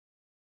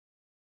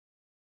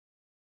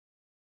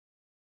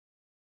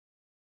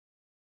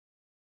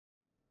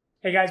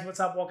Hey guys, what's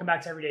up? Welcome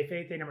back to Everyday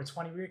Faith, day number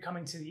 20. We're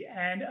coming to the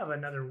end of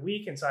another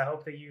week, and so I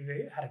hope that you've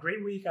had a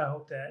great week. I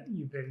hope that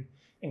you've been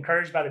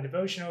encouraged by the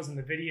devotionals and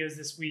the videos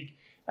this week.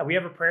 We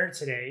have a prayer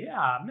today,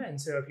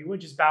 and so if you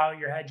would just bow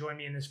your head, join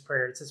me in this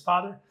prayer. It says,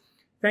 Father,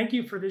 thank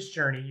you for this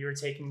journey you are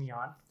taking me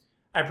on.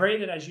 I pray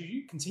that as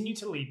you continue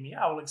to lead me,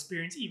 I will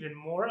experience even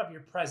more of your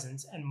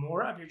presence and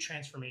more of your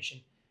transformation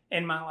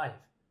in my life.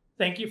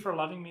 Thank you for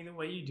loving me the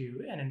way you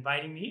do and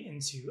inviting me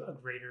into a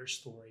greater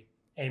story.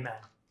 Amen.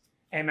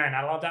 Amen.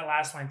 I love that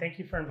last line. Thank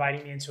you for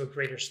inviting me into a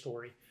greater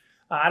story.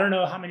 I don't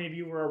know how many of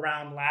you were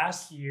around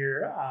last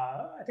year.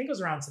 I think it was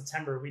around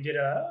September. We did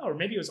or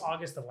maybe it was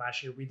August of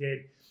last year. We did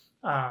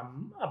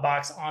a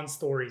box on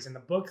stories. And the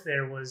book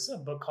there was a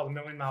book called A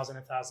Million Miles in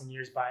a Thousand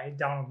Years by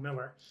Donald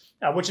Miller,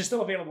 which is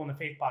still available in the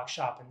Faithbox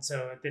shop. And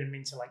so I didn't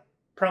mean to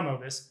promo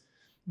this.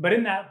 But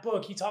in that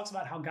book, he talks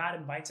about how God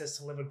invites us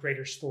to live a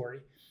greater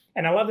story.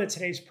 And I love that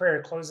today's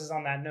prayer closes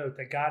on that note,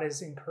 that God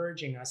is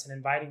encouraging us and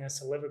inviting us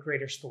to live a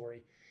greater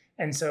story.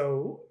 And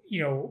so,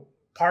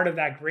 part of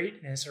that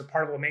greatness, or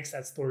part of what makes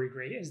that story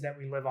great, is that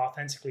we live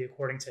authentically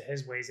according to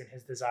his ways and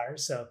his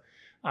desires. So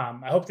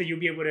I hope that you'll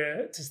be able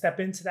to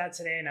step into that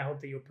today. And I hope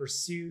that you'll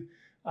pursue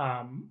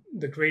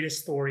the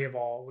greatest story of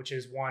all, which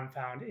is one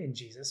found in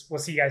Jesus. We'll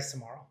see you guys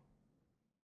tomorrow.